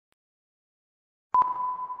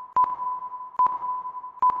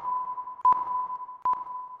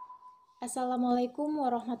Assalamualaikum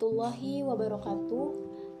warahmatullahi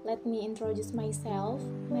wabarakatuh. Let me introduce myself.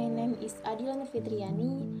 My name is Adila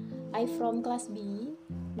Nurfitriani. I'm from class B.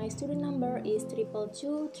 My student number is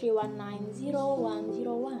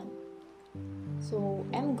 222-319-0101. So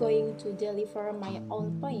I'm going to deliver my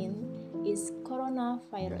own point is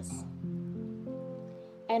coronavirus.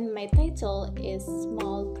 And my title is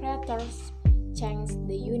Small Creators Change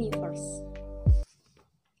the Universe.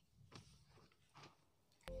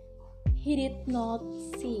 He did not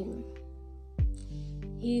seem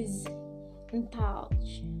he's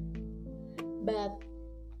untouched, but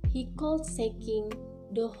he could shaking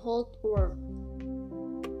the whole world.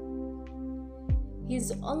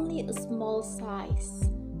 He's only a small size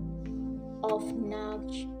of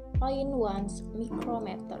 0.1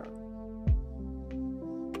 micrometer,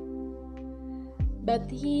 but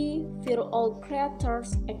he fear all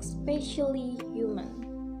creatures, especially human.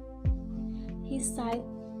 He sighed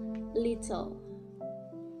little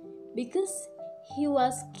because he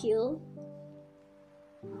was killed.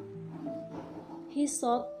 He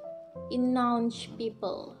sought announced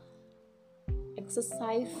people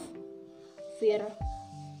excessive fear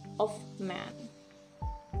of man.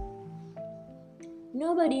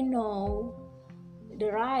 Nobody know the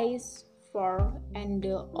rise for and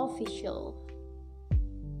the official,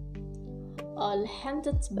 all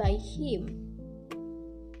hunted by him.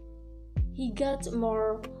 He got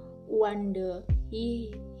more on the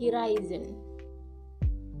horizon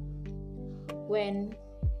when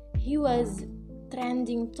he was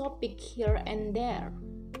trending topic here and there.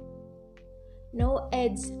 No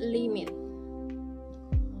age limit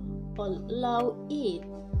allow it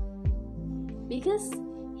because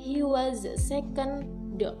he was second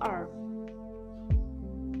the earth,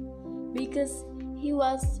 because he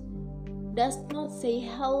does not say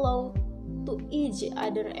hello to each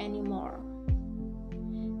other anymore,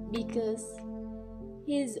 because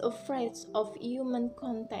he is afraid of human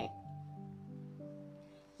contact,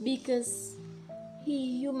 because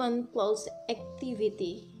he human close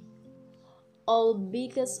activity, all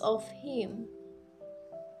because of him.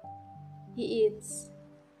 He is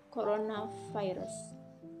coronavirus.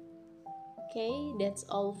 Okay, that's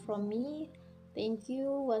all from me. Thank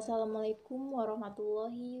you. Wassalamualaikum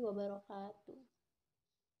warahmatullahi wabarakatuh.